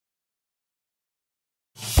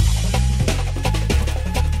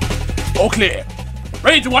All clear.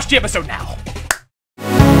 Ready to watch the episode now.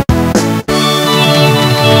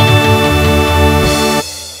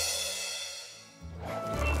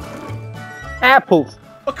 Apples.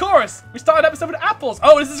 Of course, we started an episode with apples.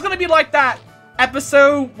 Oh, this is gonna be like that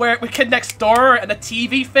episode where we kid next door and the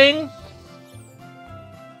TV thing.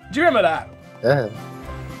 Do you remember that? Yeah.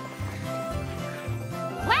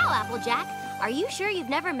 Wow, Applejack, are you sure you've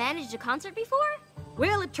never managed a concert before?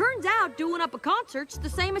 Well, it turns out doing up a concert's the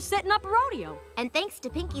same as setting up a rodeo. And thanks to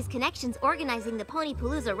Pinkie's connections organizing the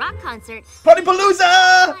Ponypalooza rock concert,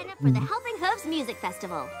 Ponypalooza! sign up for the Helping Hooves Music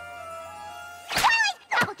Festival.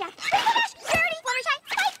 Applejack, Rarity, Fluttershy,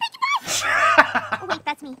 Spice, Pinkie Pride! Oh wait,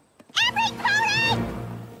 that's me. Everybody!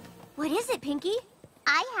 What is it, Pinkie?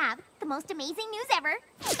 I have the most amazing news ever.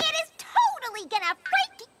 It is totally gonna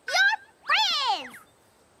break your frizz!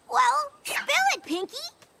 Well, spill it, Pinkie!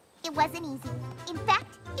 It wasn't easy. In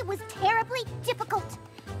fact, it was terribly difficult.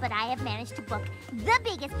 But I have managed to book the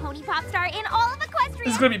biggest pony pop star in all of Equestria.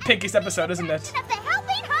 This is gonna be Pinkie's episode, isn't it? Of the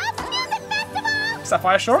Helping Hooves Music Festival!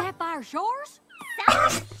 Sapphire Shore? Sapphire Shores? Sapphire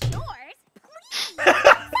Shores? Please!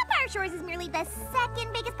 Sapphire Shores is merely the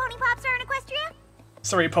second biggest pony pop star in Equestria.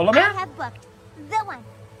 Sorry, I Polymer? have booked the one,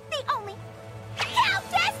 the only,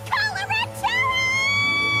 Countess Coloratura!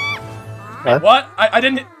 Huh? What? I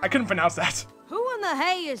couldn't pronounce that. Who in the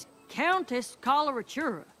hay is Countess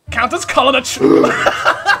Coloratura? Countess Coloratura.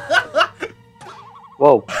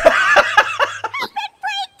 Whoa.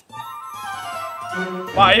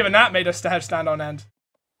 Wow, even that made us head stand on end.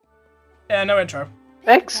 Yeah, no intro.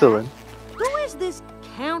 Excellent. Who is this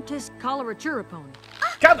Countess Coloratura pony?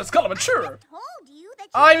 Countess Coloratura. Told you that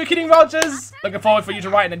I'm kidding, Rogers. Looking forward for you to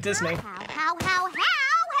write in Disney. How have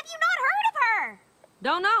you not heard of her?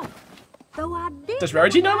 Don't know. Though I did. Does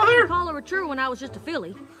Rarity know about her? Coloratura when I was just a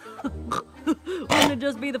filly. Wouldn't it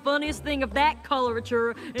just be the funniest thing if that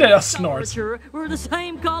Coloratura and Did a this snort. Coloratura were the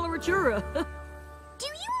same Coloratura? Do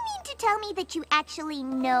you mean to tell me that you actually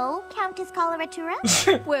know Countess Coloratura?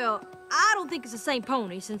 Well, I don't think it's the same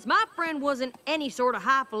pony, since my friend wasn't any sort of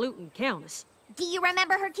highfalutin countess. Do you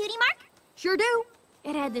remember her cutie mark? Sure do.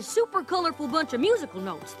 It had this super colorful bunch of musical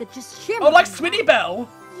notes that just shimmered. Oh, like Sweetie Belle.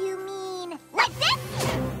 You mean like this?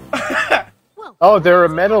 Well, Oh, they're a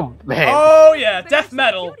metal band. Oh yeah, death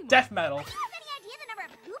metal. Death metal. Do you have any idea the number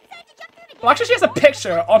of hoops I had to jump through to get Well, actually, she has a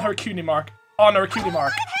picture on her cutie mark. On her cutie mark. a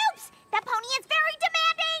lot of hoops? That pony is very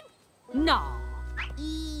demanding. no.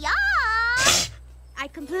 Yeah. I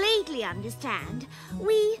completely understand.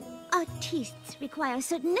 We artists require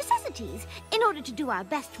certain necessities in order to do our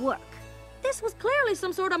best work. This was clearly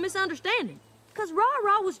some sort of misunderstanding. Because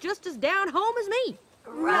Ra-Ra was just as down home as me.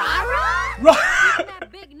 Rah-rah? That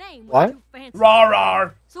big name was What? too fancy. Rawr,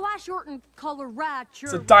 rawr. So I shortened Coloratura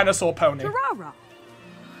It's a dinosaur pony. to Ra-Ra.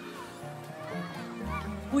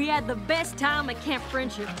 We had the best time at Camp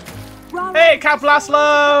Friendship. Ra-Ra Hey, Camp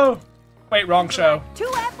Laszlo! Wait, wrong show.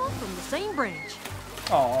 Two apples from the same branch.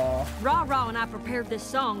 Aww. Ra-Ra and I prepared this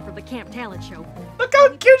song for the Camp Talent Show. Look how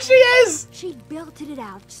cute she is! She belted it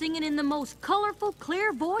out, singing in the most colorful,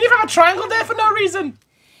 clear voice. You have a triangle there for no reason.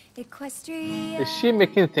 Is she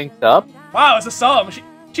making things up? Wow, it's a song.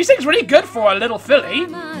 She sings really good for a little filly.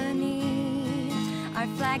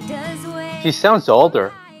 She sounds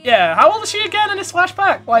older. Yeah, how old is she again in this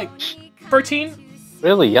flashback? Like, 13?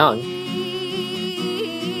 Really young.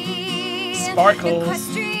 Sparkles.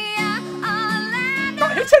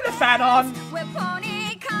 God, who turned the fan on?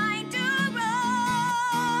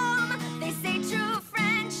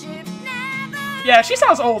 Yeah, she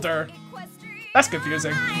sounds older. That's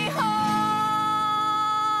confusing.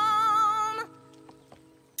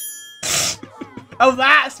 Oh,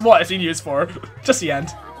 that's what it's being used for. Just the end.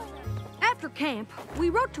 After camp, we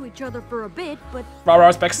wrote to each other for a bit, but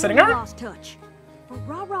Ra-Ra's back sitting then we her? lost touch. But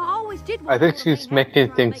Ra-Ra always did I think whatever she's made making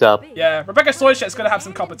happy things try to up. make it Yeah, Rebecca Soyshet's gonna have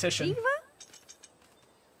some competition. big. Diva?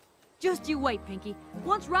 Just you wait, Pinkie.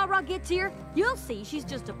 Once Ra-Ra gets here, you'll see she's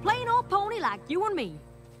just a plain old pony like you and me.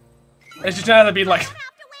 And she's gonna be like,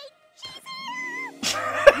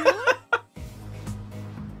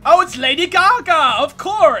 oh, it's Lady Gaga, of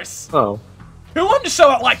course! Oh. Who wouldn't show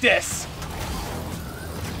up like this?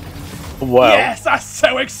 Wow. Yes, that's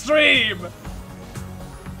so extreme!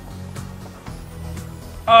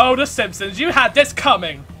 Oh, The Simpsons, you had this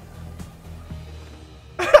coming!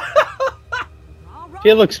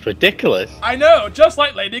 She looks ridiculous. I know, just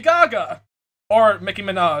like Lady Gaga! Or Nicki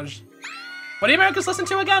Minaj. What do you Americans listen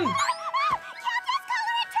to again?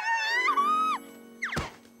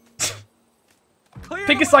 I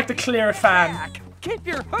think it's like the clearer fan. Keep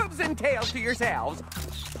your hooves and tails to yourselves.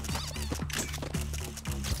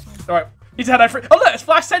 Alright, he's had oh look, it's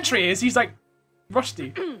Flash Sentry, he's like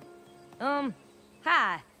rusty.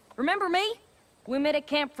 Hi. Remember me? We met at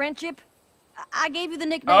Camp Friendship. I gave you the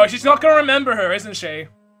nickname. Oh, she's not gonna remember her, isn't she?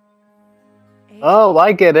 Oh,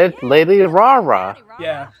 I get it. Lady Har-di-har-har.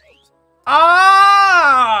 Yeah.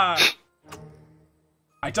 Ah!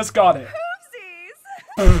 I just got it.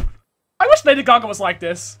 Oopsies. I wish Lady Gaga was like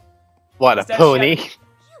this. What, a Instead pony?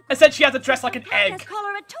 Instead, she had to dress like an egg. Countess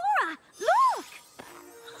Coloratura, look!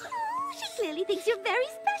 Oh, she clearly thinks you're very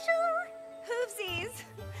special. Hoopsies.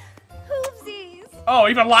 Hoopsies. Oh,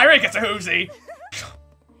 even Lyra gets a hoozy.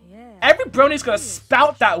 Yeah. Every brony's gonna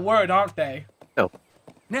spout that word, aren't they? No.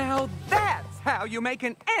 Now that's how you make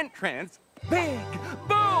an entrance. Big,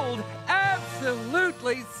 bold,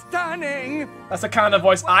 absolutely stunning. That's the kind of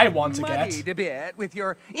voice I want to Muddied get. a bit with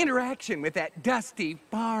your interaction with that dusty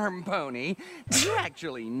farm pony. Do you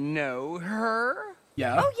actually know her?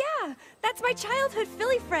 Yeah. Oh yeah, that's my childhood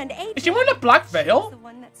Philly friend, A. Is she wearing a black veil? The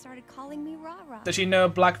one that started calling me Rara. Does she know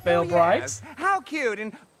Black Veil Oh, Brides? yes. How cute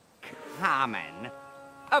and common.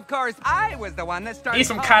 Of course, I was the one that started. He's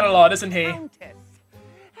from calling Canalot, her isn't he? Countess.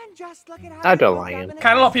 And just look at how I don't you've like him. gotten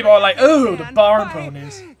Canalot it. people are like, ooh, the And barn why,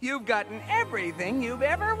 ponies. You've gotten everything you've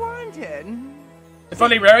ever wanted. If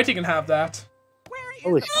only Rarity can have that. Where is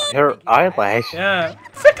Holy the shit, pony her Pinkie? eyelash. Yeah.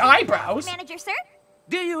 Thick eyebrows. Manager, sir?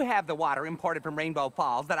 Do you have the water imported from Rainbow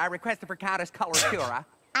Falls that I requested for Countess Coloratura?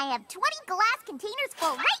 I have 20 glass containers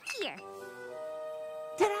full right here.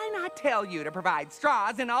 Did I not tell you to provide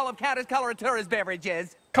straws in all of Countess Coloratura's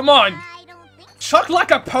beverages? Come on. I don't think so. Chuck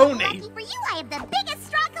like a pony. Lucky for you, I have the biggest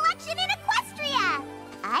straw collection in Equestria.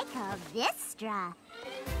 I call this straw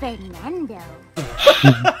Fernando.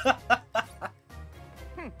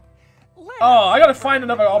 Oh, I gotta find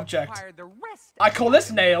another object. Require the rest I call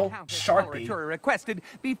this nail Countess Sharpie. Coloratura requested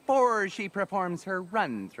before she performs her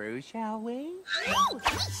run-through, shall we? Oh, we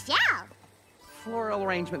shall. Floral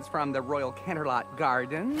arrangements from the Royal Canterlot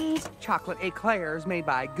Gardens, chocolate eclairs made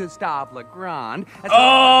by Gustave Legrand, as Oh,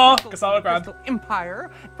 well as crystals Gustave from the Legrand. Crystal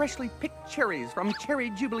Empire, freshly picked cherries from Cherry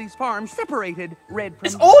Jubilee's farm, separated red from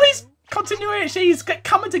It's all these continuities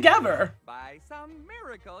coming together. by some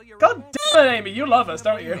miracle. Your God damn it, Amy, you love us,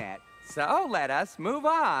 don't you? met. So let us move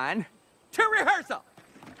on to rehearsal.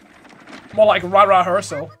 More like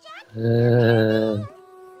rehearsal. Pinkie's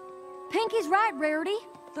right, Rarity.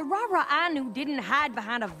 The Rara I knew didn't hide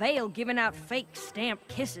behind a veil giving out fake stamped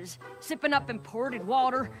kisses, sipping up imported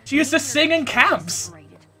water. She used to sing in camps.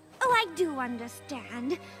 Oh, I do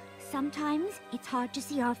understand. Sometimes it's hard to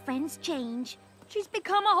see our friends change. She's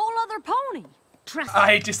become a whole other pony. Trust I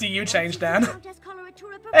me. hate to see you change, Dan. Countess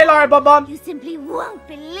Coloratura Hey, Larry performs. Bon Bon. You simply won't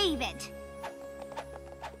believe it.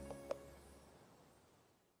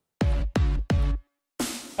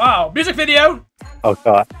 Wow, music video. Oh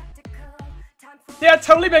god. Yeah,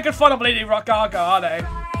 totally making fun of Lady Gaga, are they?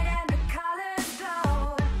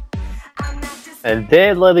 And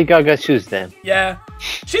then Lady Gaga shoots them. Yeah.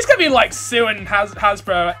 She's gonna be like suing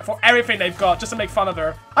Hasbro for everything they've got just to make fun of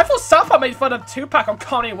her. I thought South Park made fun of Tupac on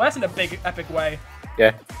Kanye West in a big, epic way.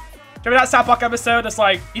 Yeah. Do you remember that South Park episode that's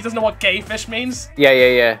like, he doesn't know what gay fish means?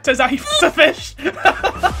 Yeah. Turns out he's a fish.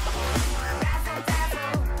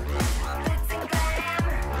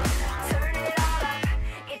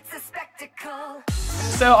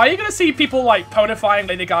 So, are you gonna see people like ponifying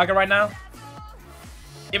Lady Gaga right now?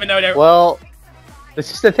 Even though they're... Well,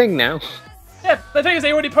 this is the thing now. Yeah, the thing is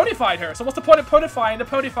they already ponified her, so what's the point of ponifying the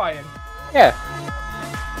ponifying? Yeah.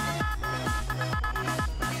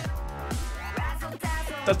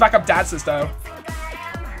 Does backup dances though.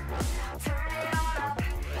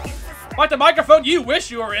 Like the microphone you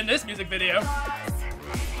wish you were in this music video.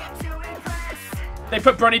 They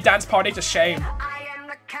put Brony Dance Party to shame.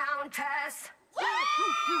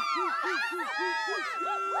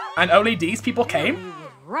 And only these people came?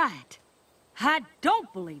 Right. I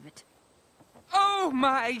don't believe it. Oh,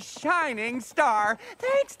 my shining star!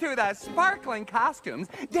 Thanks to the sparkling costumes,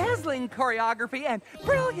 dazzling choreography, and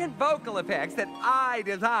brilliant vocal effects that I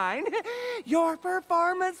designed, your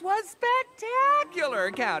performance was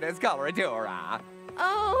spectacular, Countess Coloratura.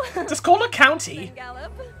 Oh. Just call it county.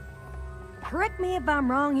 Gallop. Correct me if I'm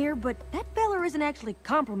wrong here, but that fella isn't actually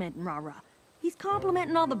complimenting Rara. He's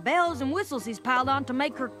complimenting all the bells and whistles he's piled on to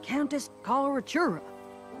make her Countess Coloratura.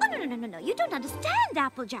 Oh, no. You don't understand,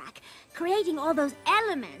 Applejack. Creating all those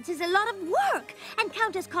elements is a lot of work, and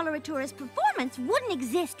Countess Coloratura's performance wouldn't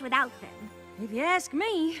exist without them. If you ask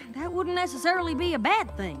me, that wouldn't necessarily be a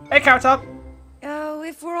bad thing. Hey, Cowtop. Oh,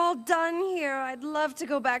 if we're all done here, I'd love to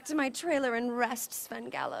go back to my trailer and rest, Sven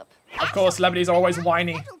Gallop. Of course, celebrities are always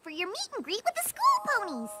whiny. Scheduled for your meet and greet with the school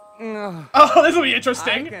ponies. Ugh. Oh, this will be I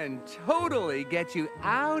interesting. can totally get you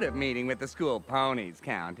out of meeting with the school ponies,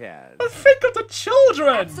 Countess. But think of the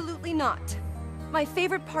children. Absolutely not. My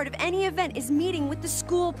favorite part of any event is meeting with the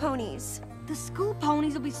school ponies. The school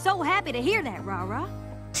ponies will be so happy to hear that, Rah-Rah.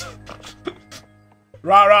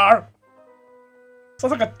 Rah-rah.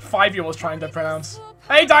 Sounds like a 5-year-old's trying to pronounce.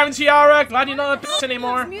 Hey, Diamond Tiara, glad you're not a bitch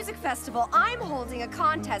anymore. Music festival, I'm holding a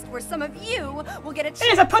contest where some of you will get a Hey,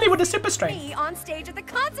 chance it's a pony with the super to strength. me on stage at the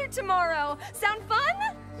concert tomorrow. Sound fun?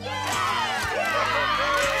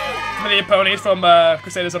 Many ponies from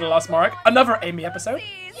Crusaders of the Lost Mark. Another Amy episode.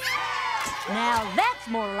 Please. Now that's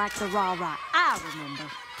more like the Rah-Rah I remember.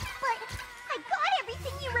 But I got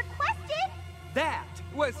everything you requested. That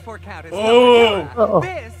was for Countess. Oh. Nova.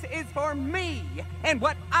 This is for me. And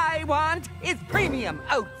what I want is premium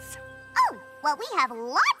oats. Oh, well, we have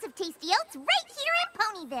lots of tasty oats right here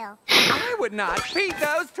in Ponyville. I would not feed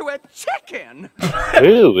those to a chicken.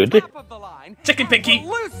 Rude. Top of the line. Chicken Pinkie.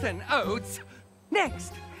 Appaloosin oats.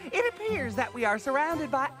 Next, it appears that we are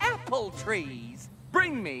surrounded by apple trees.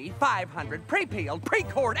 Bring me 500 pre-peeled,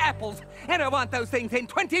 pre-cored apples, and I want those things in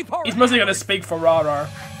 24 He's mostly gonna hours. speak for Rah-Rah.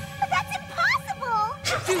 But that's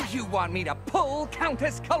impossible. Do you want me to pull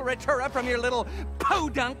Countess Coloratura from your little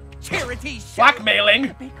podunk charity show?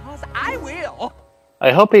 Blackmailing. Because I will.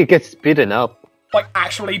 I hope he gets beaten up. Like,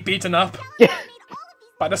 actually beaten up Yeah.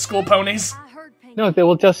 by the school ponies. I heard Pinkie. No, they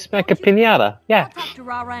will just smack a pinata. Yeah. I'll talk to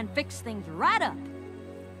Rah-Rah and fix things right up.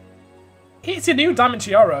 It's your new Diamond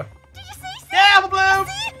Tiara. Did you say so? Yeah, Apple Bloom!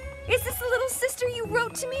 Is this the little sister you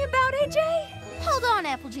wrote to me about, AJ? Hold on,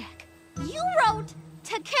 Applejack. You wrote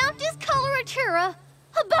to Countess Coloratura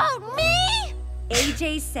about me?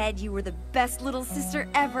 AJ said you were the best little sister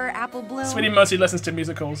ever, Apple Bloom. Sweetie mostly listens to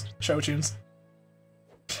musicals, show tunes.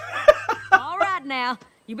 All right now,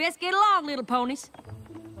 you best get along, little ponies.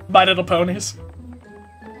 My Little Ponies.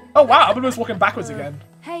 Oh wow, Apple Bloom's walking backwards again.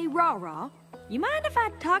 Hey, Rah-Rah, you mind if I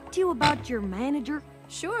talk to you about your manager?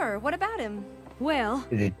 Sure, what about him? Well,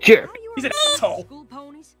 He's a jerk. He's an asshole. school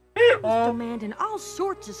ponies Oh, demanding all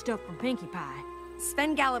sorts of stuff from Pinkie Pie.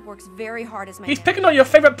 Sven Gallop works very hard as my he's picking on your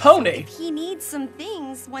favorite pony. If he needs some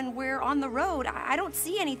things when we're on the road, I don't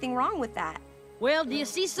see anything wrong with that. Well, do you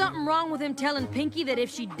see something wrong with him telling Pinkie that if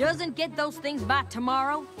she doesn't get those things by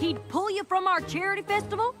tomorrow, he'd pull you from our charity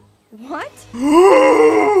festival? What?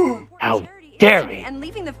 How dare he? And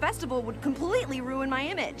leaving the festival would completely ruin my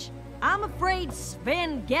image. I'm afraid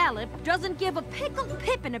Sven Gallop doesn't give a pickled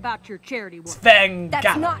pippin about your charity work. Sven That's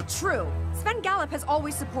Gallop. not true. Sven Gallop has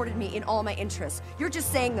always supported me in all my interests. You're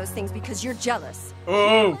just saying those things because you're jealous. Ooh.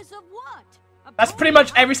 Jealous of what? A That's pony pretty much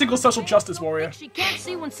rider every single social that justice don't warrior. think she can't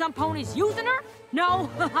see when some pony's using her? No,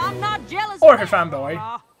 I'm not jealous. Or of her that, fanboy.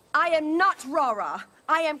 Rah-Rah. I am not Rah-Rah.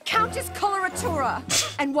 I am Countess Coloratura.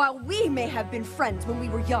 And while we may have been friends when we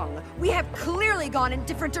were young, we have clearly gone in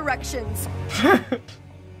different directions.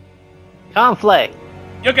 Conflict.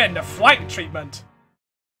 You're getting the flight treatment.